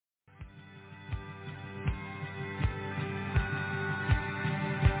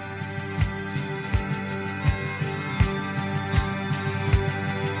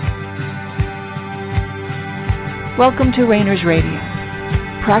Welcome to Rainers Radio,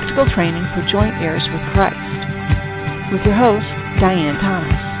 practical training for joint heirs with Christ, with your host, Diane Thomas.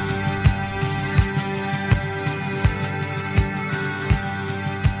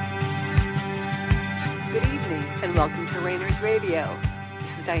 Good evening, and welcome to Rainers Radio.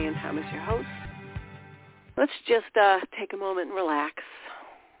 This is Diane Thomas, your host. Let's just take a moment and relax,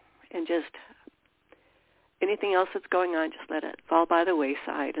 and just anything else that's going on, just let it fall by the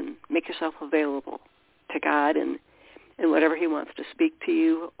wayside and make yourself available to God and whatever he wants to speak to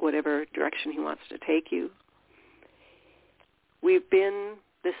you, whatever direction he wants to take you.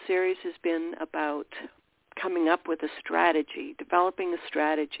 This series has been about coming up with a strategy, developing a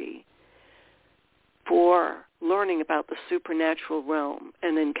strategy for learning about the supernatural realm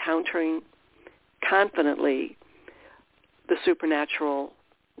and encountering confidently the supernatural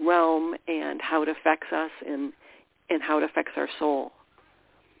realm and how it affects us and how it affects our soul.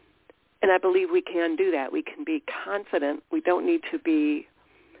 And I believe we can do that. We can be confident. We don't need to be,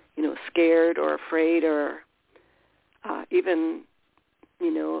 scared or afraid or even,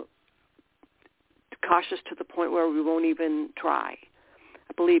 cautious to the point where we won't even try.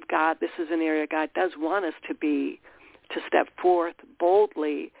 I believe this is an area God does want us to step forth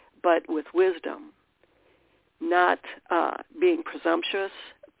boldly, but with wisdom, not being presumptuous,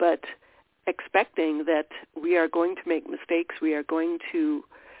 but expecting that we are going to make mistakes, we are going to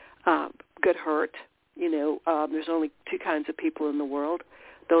get hurt. There's only two kinds of people in the world,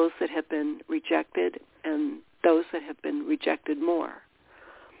 those that have been rejected and those that have been rejected more.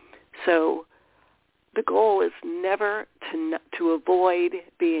 So the goal is never to avoid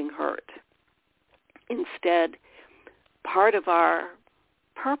being hurt. Instead, part of our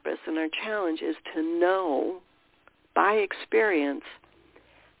purpose and our challenge is to know by experience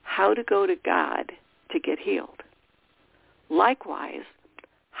how to go to God to get healed. Likewise,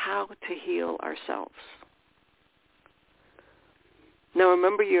 how to heal ourselves. Now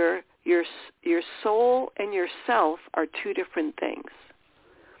remember, your soul and yourself are two different things.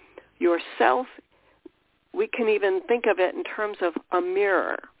 Yourself, we can even think of it in terms of a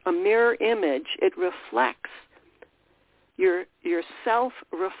mirror image. It reflects, yourself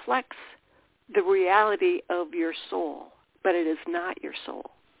reflects the reality of your soul, but it is not your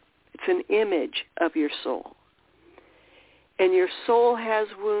soul. It's an image of your soul. And your soul has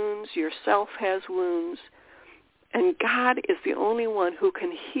wounds, your self has wounds, and God is the only one who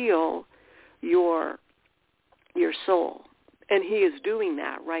can heal your soul. And he is doing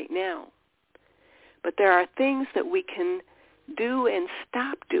that right now. But there are things that we can do and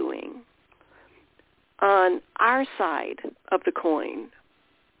stop doing on our side of the coin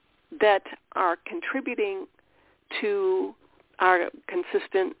that are contributing to our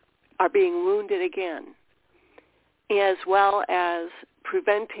being wounded again, as well as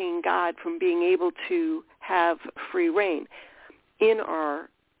preventing God from being able to have free reign on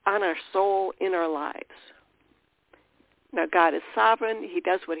our soul, in our lives. Now, God is sovereign. He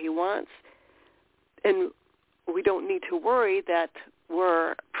does what he wants. And we don't need to worry that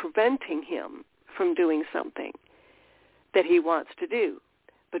we're preventing him from doing something that he wants to do.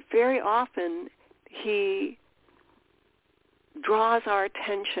 But very often, he draws our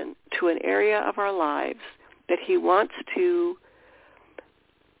attention to an area of our lives that he wants to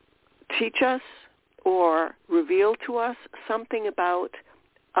teach us or reveal to us something about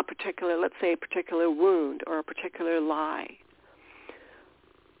a particular, let's say, a particular wound or a particular lie.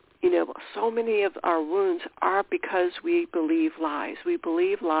 So many of our wounds are because we believe lies. We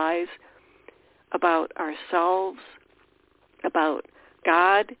believe lies about ourselves, about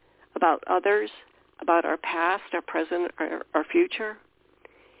God, about others, about our past, our present, our future.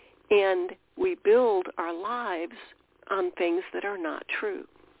 And we build our lives on things that are not true.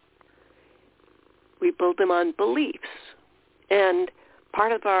 We build them on beliefs. And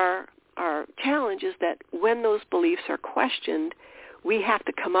part of our challenge is that when those beliefs are questioned, we have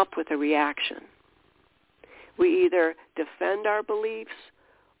to come up with a reaction. We either defend our beliefs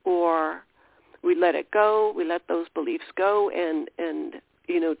or we let it go, we let those beliefs go and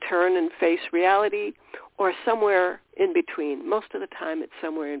turn and face reality, or somewhere in between. Most of the time it's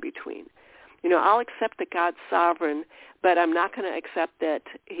somewhere in between. I'll accept that God's sovereign, but I'm not going to accept that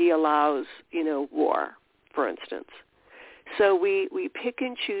he allows, war, for instance. So we pick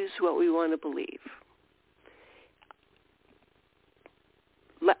and choose what we want to believe.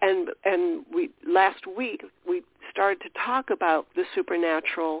 And last week we started to talk about the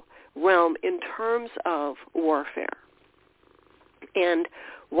supernatural realm in terms of warfare and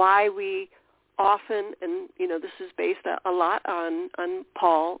why we often, and this is based a lot on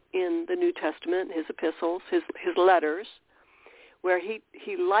Paul in the New Testament, his epistles, his letters, where he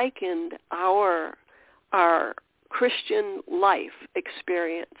likened our Christian life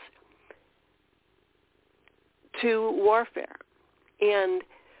experience to warfare and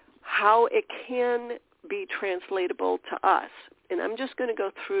how it can be translatable to us. And I'm just going to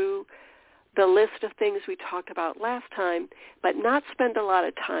go through the list of things we talked about last time, but not spend a lot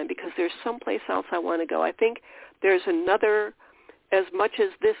of time because there's someplace else I want to go. I think there's another, as much as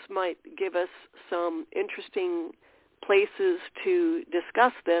this might give us some interesting places to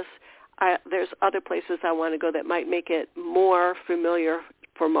discuss this, there's other places I want to go that might make it more familiar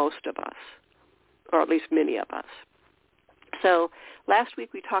for most of us, or at least many of us. So last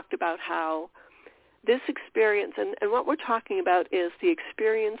week we talked about how this experience, and what we're talking about is the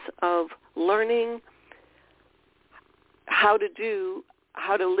experience of learning how to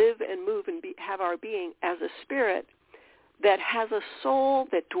live and move and have our being as a spirit that has a soul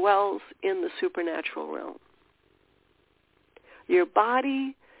that dwells in the supernatural realm. Your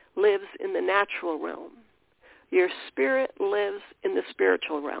body lives in the natural realm. Your spirit lives in the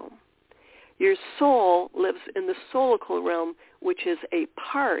spiritual realm. Your soul lives in the soulical realm, which is a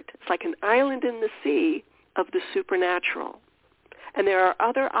part, it's like an island in the sea of the supernatural. And there are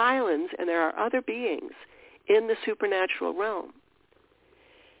other islands and there are other beings in the supernatural realm.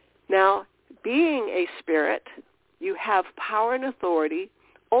 Now, being a spirit, you have power and authority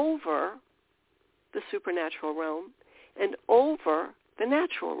over the supernatural realm and over the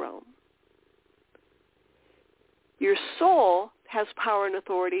natural realm. Your soul has power and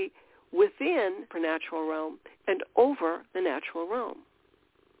authority within the supernatural realm and over the natural realm.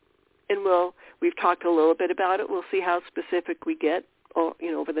 And we've talked a little bit about it. We'll see how specific we get,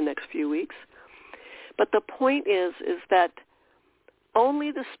 over the next few weeks. But the point is that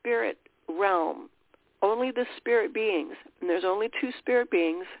only the spirit realm, only the spirit beings, and there's only two spirit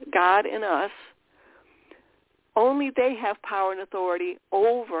beings, God and us, only they have power and authority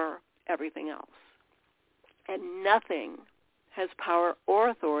over everything else. And nothing has power or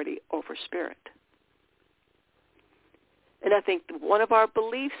authority over spirit. And I think one of our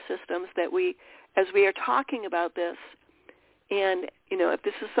belief systems that as we are talking about this, and, if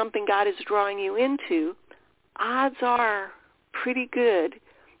this is something God is drawing you into, odds are pretty good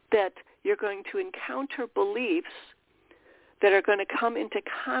that you're going to encounter beliefs that are going to come into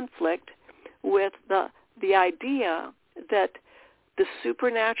conflict with the idea that the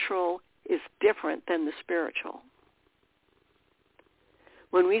supernatural is different than the spiritual.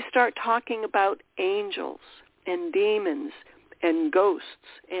 When we start talking about angels and demons and ghosts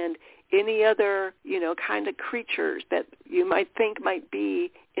and any other, kind of creatures that you might think might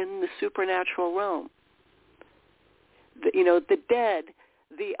be in the supernatural realm, the dead,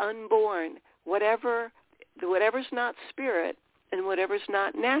 the unborn, whatever's not spirit and whatever's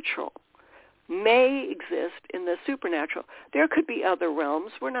not natural may exist in the supernatural. There could be other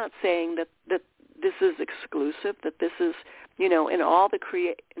realms. We're not saying that this is exclusive, that this is, in all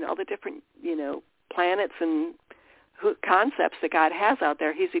the different, planets and concepts that God has out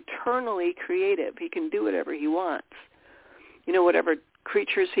there. He's eternally creative. He can do whatever he wants. Whatever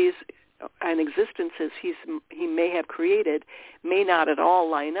creatures and existences he may have created may not at all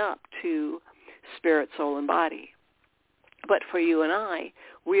line up to spirit, soul, and body. But for you and I,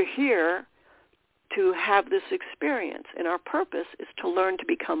 we're here to have this experience, and our purpose is to learn to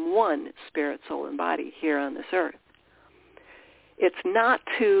become one spirit, soul, and body here on this earth. It's not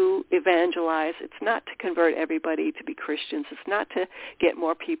to evangelize. It's not to convert everybody to be Christians. It's not to get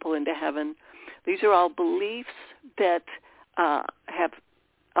more people into heaven. These are all beliefs that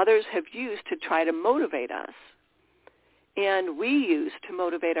others have used to try to motivate us. And we use to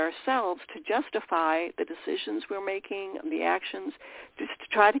motivate ourselves to justify the decisions we're making and the actions, just to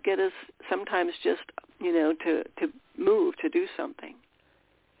try to get us sometimes just, to move, to do something.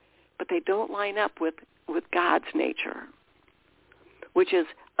 But they don't line up with God's nature, which is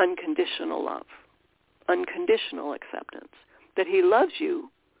unconditional love, unconditional acceptance, that he loves you,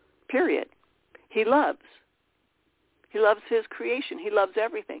 period. He loves. He loves his creation. He loves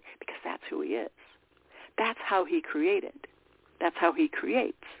everything because that's who he is. That's how he created. That's how he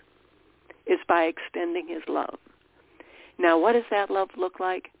creates, is by extending his love. Now, what does that love look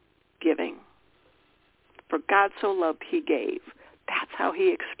like? Giving. For God so loved, he gave. That's how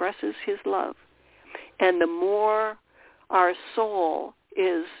he expresses his love. And the more our soul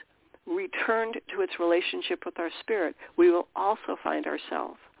is returned to its relationship with our spirit, we will also find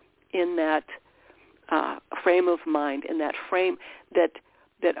ourselves in that frame of mind, in that frame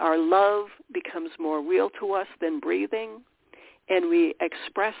that our love becomes more real to us than breathing, and we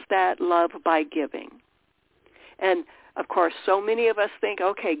express that love by giving. And, of course, so many of us think,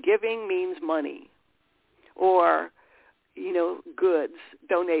 okay, giving means money or, goods,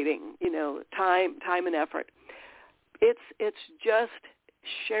 donating, time and effort. It's just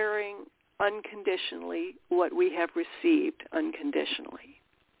sharing unconditionally what we have received unconditionally.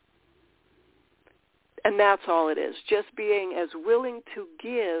 And that's all it is, just being as willing to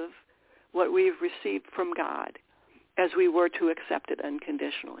give what we've received from God as we were to accept it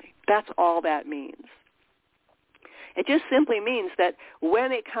unconditionally. That's all that means. It just simply means that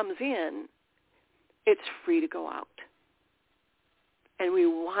when it comes in, it's free to go out. And we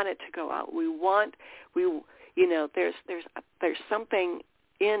want it to go out. There's something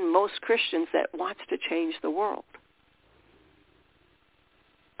in most Christians that wants to change the world.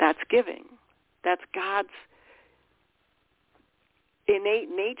 That's giving. That's God's innate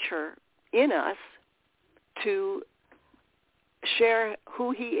nature in us to share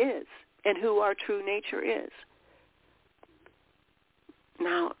who he is and who our true nature is.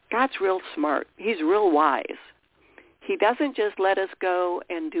 Now, God's real smart. He's real wise. He doesn't just let us go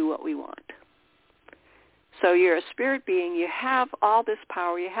and do what we want. So you're a spirit being. You have all this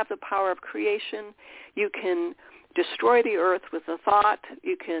power. You have the power of creation. You can destroy the earth with a thought.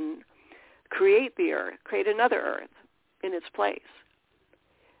 You can create the earth, create another earth in its place.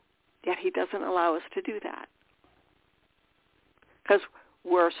 Yet he doesn't allow us to do that. Because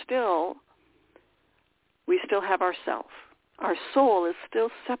we still have ourself. Our soul is still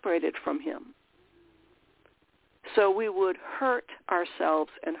separated from him. So we would hurt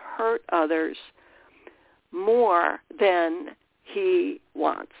ourselves and hurt others more than he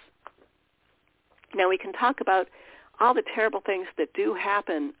wants. Now we can talk about all the terrible things that do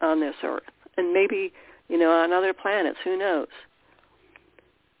happen on this earth, and maybe, on other planets, who knows.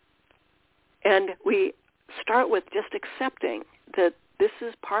 And we start with just accepting that this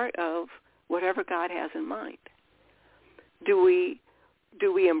is part of whatever God has in mind. Do we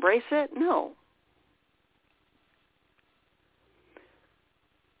embrace it? No.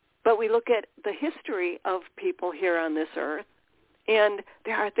 But we look at the history of people here on this earth, and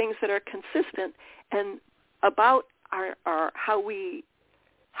there are things that are consistent and about our how we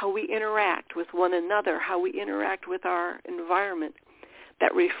interact with one another, how we interact with our environment,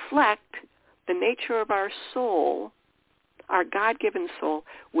 that reflect the nature of our soul, our God-given soul,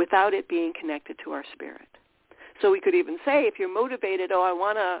 without it being connected to our spirit. So we could even say, if you're motivated, I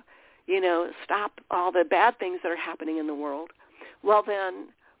want to, stop all the bad things that are happening in the world, well then,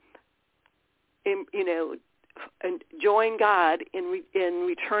 join God in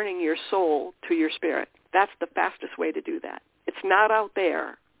returning your soul to your spirit. That's the fastest way to do that. It's not out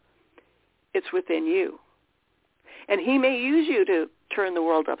there. It's within you. And he may use you to turn the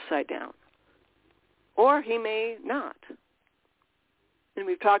world upside down. Or he may not. And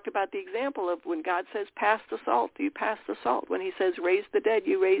we've talked about the example of when God says, pass the salt, you pass the salt. When he says, raise the dead,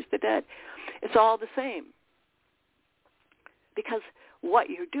 you raise the dead. It's all the same. Because what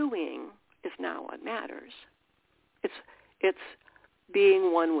you're doing is not what matters. It's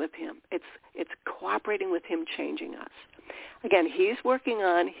being one with him. It's cooperating with him, changing us. Again, he's working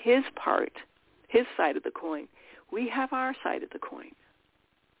on his part, his side of the coin. We have our side of the coin.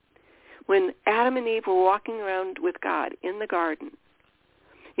 When Adam and Eve were walking around with God in the garden,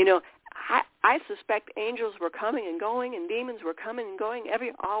 I suspect angels were coming and going, and demons were coming and going.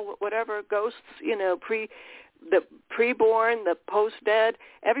 Whatever ghosts, the preborn, the post-dead,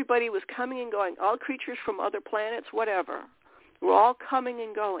 everybody was coming and going. All creatures from other planets, whatever, were all coming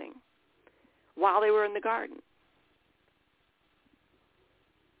and going while they were in the garden.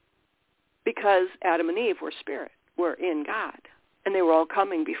 Because Adam and Eve were spirit, were in God, and they were all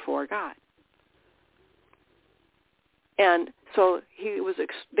coming before God. And so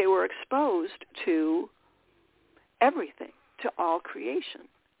they were exposed to everything, to all creation,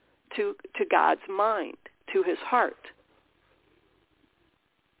 to God's mind, to his heart.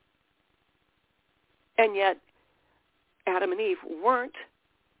 And yet, Adam and Eve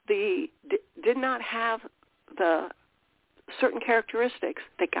did not have the certain characteristics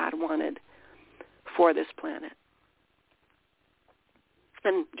that God wanted for this planet.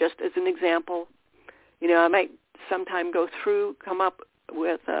 And just as an example, I might sometime come up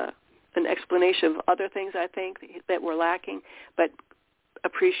with an explanation of other things I think that were lacking, but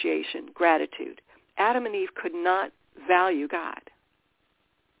appreciation, gratitude. Adam and Eve could not value God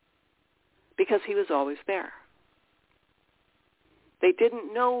because he was always there. They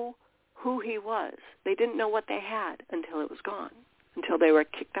didn't know who he was. They didn't know what they had until it was gone, until they were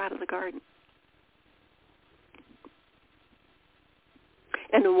kicked out of the garden.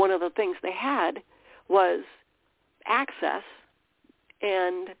 And one of the things they had was access,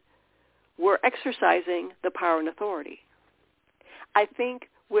 and were exercising the power and authority. I think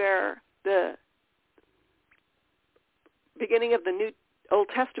where the beginning of the Old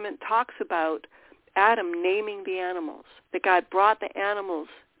Testament talks about Adam naming the animals, that God brought the animals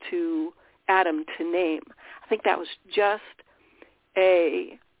to Adam to name. I think that was just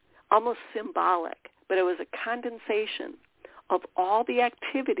almost symbolic, but it was a condensation of all the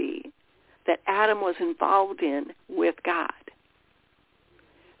activity that Adam was involved in with God.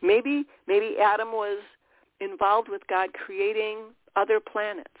 Maybe Adam was involved with God creating other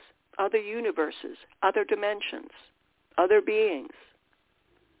planets, other universes, other dimensions, other beings.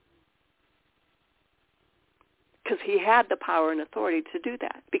 Because he had the power and authority to do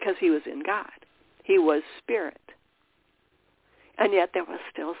that, because he was in God. He was spirit. And yet there was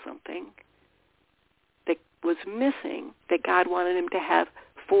still something that was missing that God wanted him to have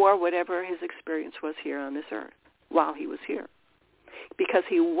for whatever his experience was here on this earth while he was here. Because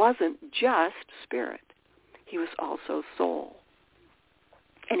he wasn't just spirit. He was also soul.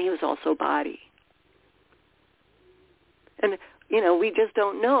 And he was also body. And, we just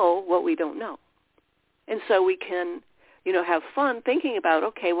don't know what we don't know. And so we can, have fun thinking about,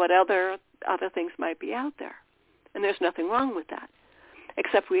 okay, what other things might be out there. And there's nothing wrong with that.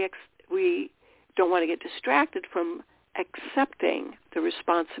 Except we don't want to get distracted from accepting the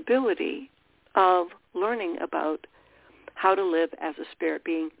responsibility of learning about how to live as a spirit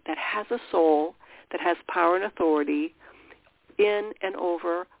being that has a soul, that has power and authority in and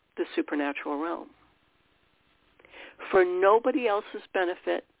over the supernatural realm. For nobody else's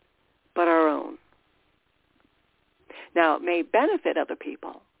benefit but our own. Now, it may benefit other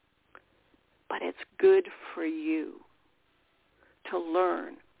people, but it's good for you to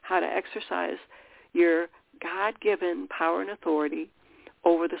learn how to exercise your God-given power and authority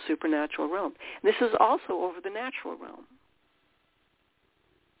over the supernatural realm. This is also over the natural realm.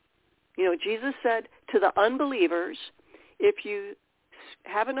 Jesus said to the unbelievers, if you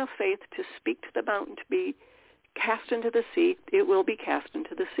have enough faith to speak to the mountain to be cast into the sea, it will be cast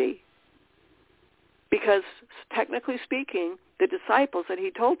into the sea. Because technically speaking, the disciples that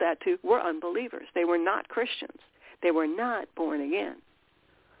he told that to were unbelievers. They were not Christians. They were not born again.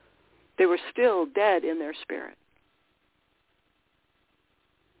 They were still dead in their spirit.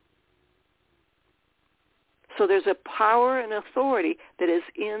 So there's a power and authority that is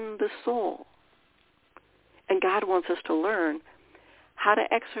in the soul. And God wants us to learn how to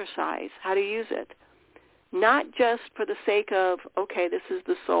exercise, how to use it. Not just for the sake of, okay, this is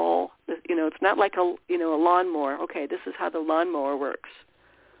the soul. It's not like a lawnmower. Okay, this is how the lawnmower works.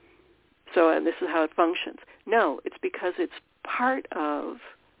 And this is how it functions. No, it's because it's part of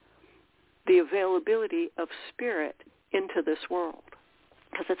the availability of spirit into this world.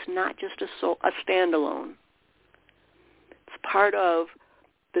 Because it's not just a standalone. It's part of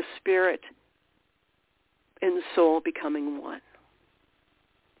the spirit and the soul becoming one.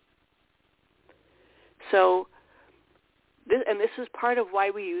 So, this is part of why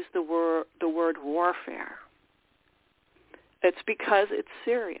we use the word warfare. It's because it's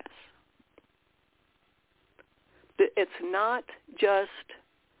serious. It's not just.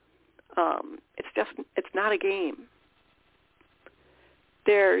 It's not a game.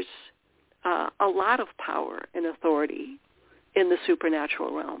 There's a lot of power and authority in the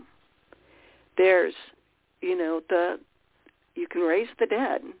supernatural realm. There's, you can raise the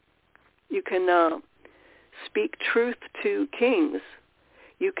dead. You can speak truth to kings.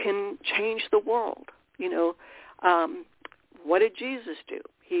 You can change the world. What did Jesus do?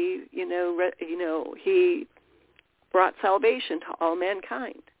 He, he brought salvation to all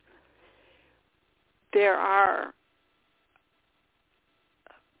mankind. There are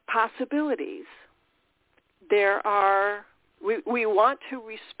possibilities. We want to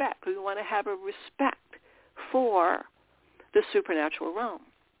respect. We want to have a respect for the supernatural realm.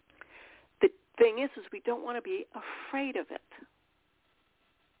 The thing is we don't want to be afraid of it.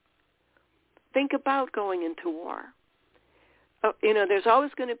 Think about going into war. There's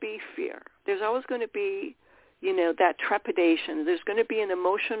always going to be fear. There's always going to be, that trepidation. There's going to be an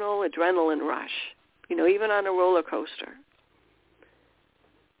emotional adrenaline rush, even on a roller coaster.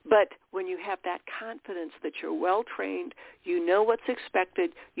 But when you have that confidence that you're well trained, you know what's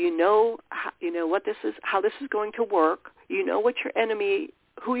expected, you know what this is, how this is going to work, you know what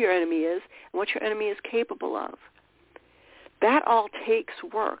who your enemy is, and what your enemy is capable of. That all takes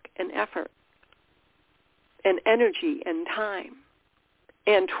work and effort and energy and time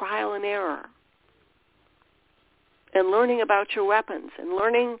and trial and error and learning about your weapons and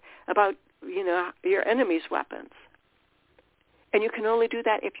learning about, your enemy's weapons. And you can only do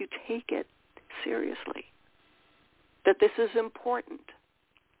that if you take it seriously, that this is important.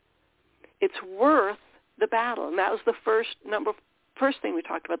 It's worth the battle. And that was the first thing we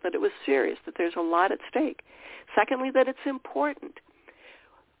talked about, that it was serious, that there's a lot at stake. Secondly, that it's important.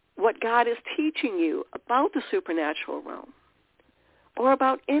 what God is teaching you about the supernatural realm or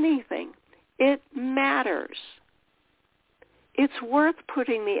about anything, it matters. It's worth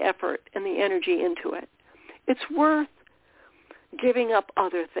putting the effort and the energy into it. It's worth giving up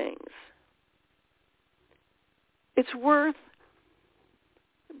other things. It's worth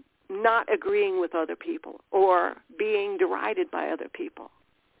not agreeing with other people or being derided by other people.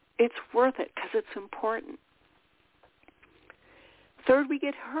 It's worth it because it's important. Third, we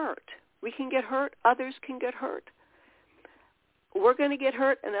get hurt. We can get hurt. Others can get hurt. We're going to get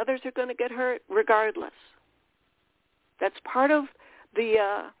hurt, and others are going to get hurt regardless. That's part of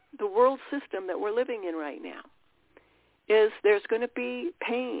the world system that we're living in right now. Is there's going to be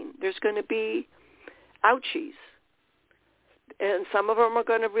pain. There's going to be ouchies. And some of them are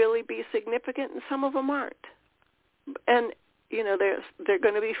going to really be significant, and some of them aren't. And, they're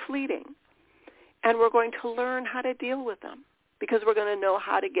going to be fleeting. And we're going to learn how to deal with them because we're going to know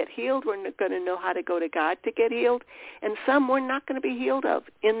how to get healed. We're going to know how to go to God to get healed. And some we're not going to be healed of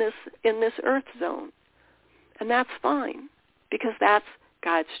in this earth zone. And that's fine because that's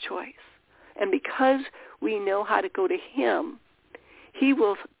God's choice. And because we know how to go to him, we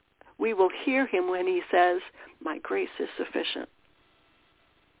will hear him when he says, my grace is sufficient.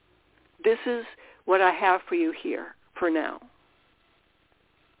 This is what I have for you here for now.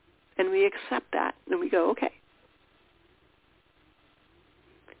 And we accept that, and we go, okay.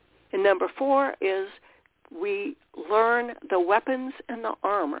 And number 4 is we learn the weapons and the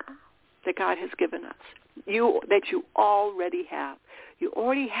armor that God has given us, that you already have. You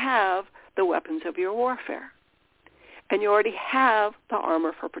already have the weapons of your warfare, and you already have the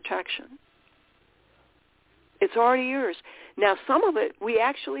armor for protection. It's already yours. Now, some of it, we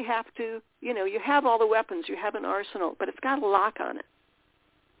actually have to, you have all the weapons, you have an arsenal, but it's got a lock on it.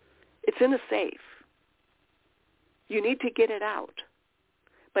 It's in a safe. You need to get it out.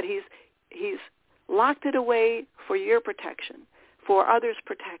 But he's locked it away for your protection, for others'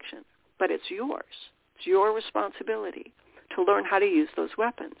 protection. But it's yours. It's your responsibility to learn how to use those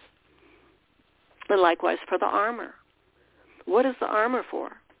weapons. And likewise for the armor. What is the armor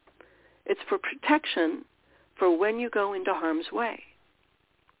for? It's for protection for when you go into harm's way.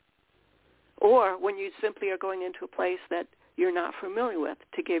 Or when you simply are going into a place that you're not familiar with,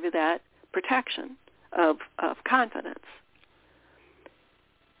 to give you that protection of confidence.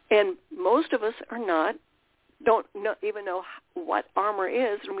 And most of us don't even know what armor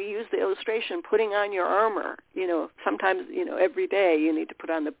is, and we use the illustration, putting on your armor. Sometimes, every day you need to put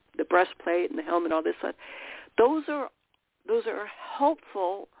on the breastplate and the helmet, all this stuff. Those are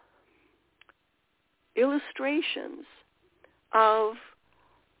helpful illustrations of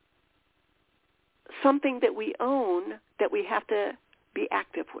something that we own that we have to be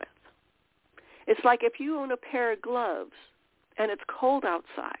active with. It's like if you own a pair of gloves and it's cold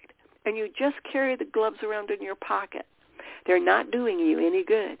outside and you just carry the gloves around in your pocket, they're not doing you any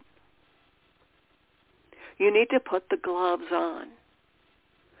good. You need to put the gloves on.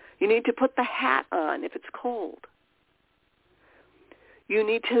 You need to put the hat on if it's cold. You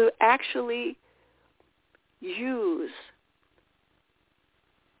need to actually use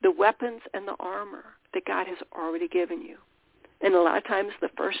the weapons and the armor that God has already given you. And a lot of times the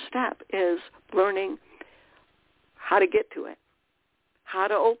first step is learning how to get to it, how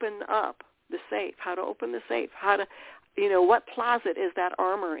to open up the safe, how to open the safe, how to, what closet is that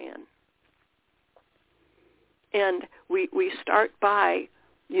armor in? And we start by,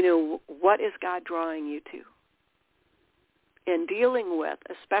 what is God drawing you to? And dealing with,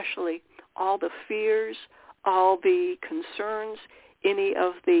 especially, all the fears, all the concerns, any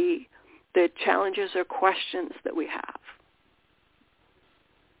of the challenges or questions that we have.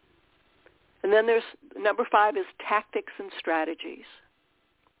 And then there's number 5 is tactics and strategies.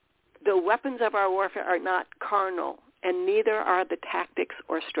 The weapons of our warfare are not carnal, and neither are the tactics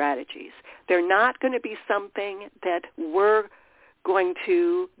or strategies. They're not going to be something that we're going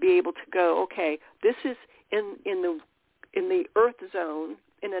to be able to go, okay, this is in the earth zone,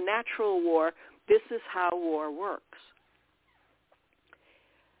 in a natural war, this is how war works.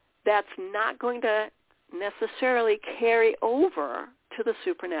 That's not going to necessarily carry over to the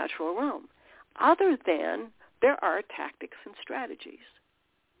supernatural realm, other than there are tactics and strategies.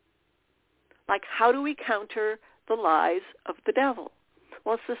 Like, how do we counter the lies of the devil?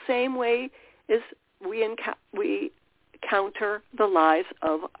 Well, it's the same way as we counter the lies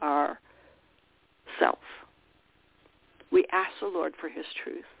of our self. We ask the Lord for his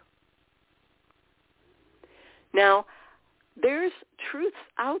truth. Now, there's truths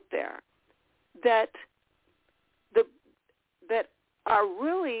out there that are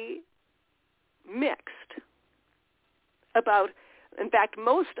really mixed about In fact,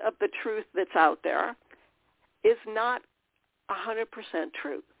 most of the truth that's out there is not 100%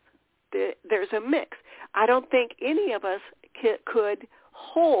 truth. There's a mix. I don't think any of us could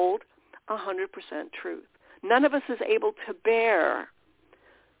hold 100% truth. None of us is able to bear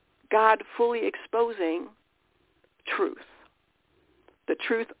God fully exposing truth, the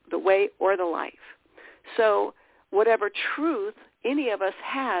truth, the way, or the life. So whatever truth any of us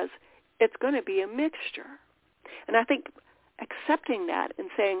has, it's going to be a mixture. And I think accepting that and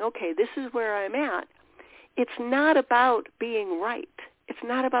saying, okay, this is where I'm at, it's not about being right. It's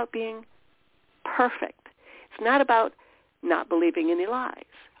not about being perfect. It's not about not believing any lies.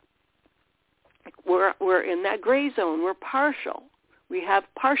 We're in that gray zone. We're partial. We have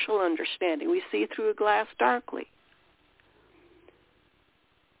partial understanding. We see through a glass darkly.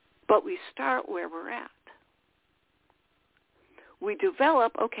 But we start where we're at. We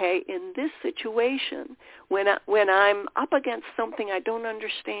develop, okay, in this situation, when I'm up against something I don't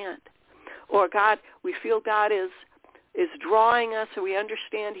understand, or we feel God is drawing us, or we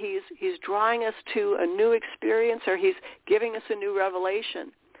understand He's drawing us to a new experience, or He's giving us a new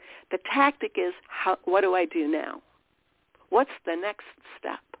revelation. The tactic is, what do I do now? What's the next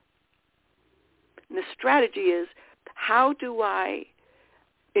step? And the strategy is, how do I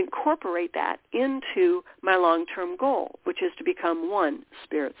incorporate that into my long-term goal, which is to become one,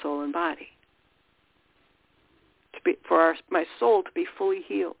 spirit, soul, and body. For my soul to be fully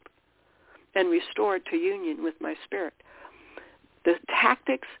healed and restored to union with my spirit. The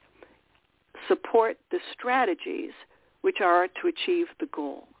tactics support the strategies which are to achieve the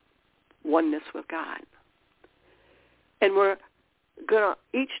goal, oneness with God. And we're going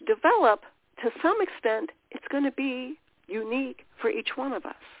to each develop, to some extent, it's going to be unique for each one of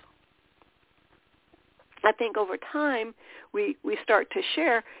us. I think over time we start to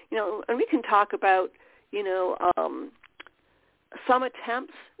share, and we can talk about, some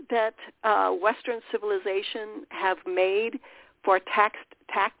attempts that Western civilization have made for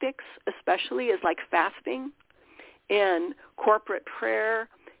tactics, especially as like fasting and corporate prayer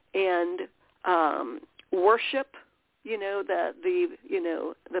and worship,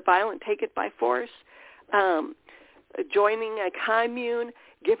 the violent take it by force, joining a commune,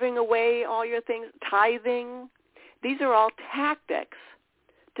 giving away all your things, tithing. These are all tactics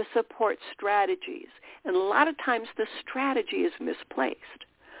to support strategies. And a lot of times the strategy is misplaced.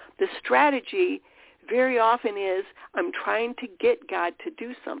 The strategy very often is, I'm trying to get God to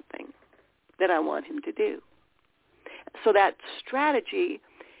do something that I want him to do. So that strategy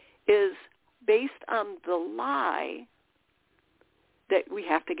is based on the lie that we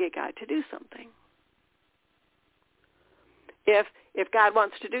have to get God to do something. If God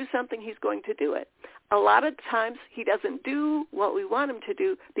wants to do something, he's going to do it. A lot of times he doesn't do what we want him to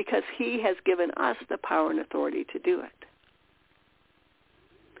do because he has given us the power and authority to do it.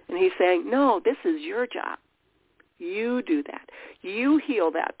 And he's saying, no, this is your job. You do that. You heal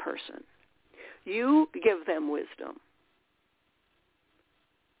that person. You give them wisdom.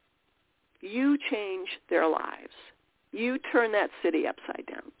 You change their lives. You turn that city upside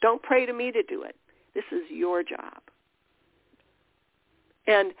down. Don't pray to me to do it. This is your job.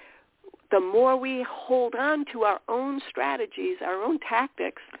 And the more we hold on to our own strategies, our own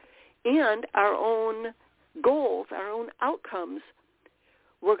tactics, and our own goals, our own outcomes,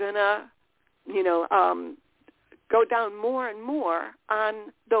 we're going to, go down more and more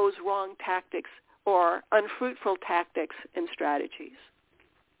on those wrong tactics or unfruitful tactics and strategies.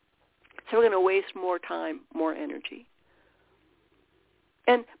 So we're going to waste more time, more energy.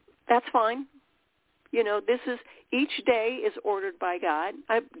 And that's fine. Each day is ordered by God.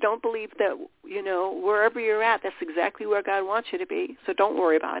 I don't believe that, wherever you're at, that's exactly where God wants you to be, so don't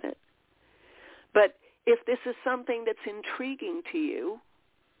worry about it. But if this is something that's intriguing to you,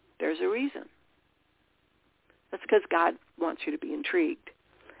 there's a reason. That's because God wants you to be intrigued,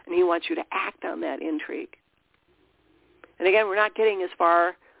 and he wants you to act on that intrigue. And again, we're not getting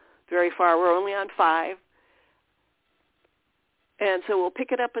very far. We're only on 5. And so we'll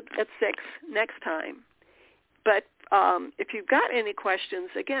pick it up at 6 next time. But if you've got any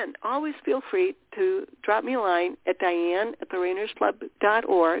questions, again, always feel free to drop me a line at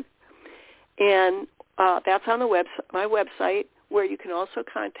diane@therainersclub.org. And that's on my website, where you can also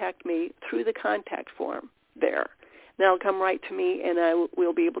contact me through the contact form there. That'll come right to me, and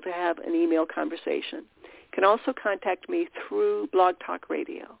we'll be able to have an email conversation. You can also contact me through Blog Talk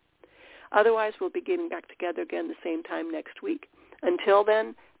Radio. Otherwise, we'll be getting back together again the same time next week. Until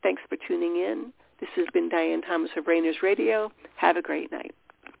then, thanks for tuning in. This has been Diane Thomas of Rainers Radio. Have a great night.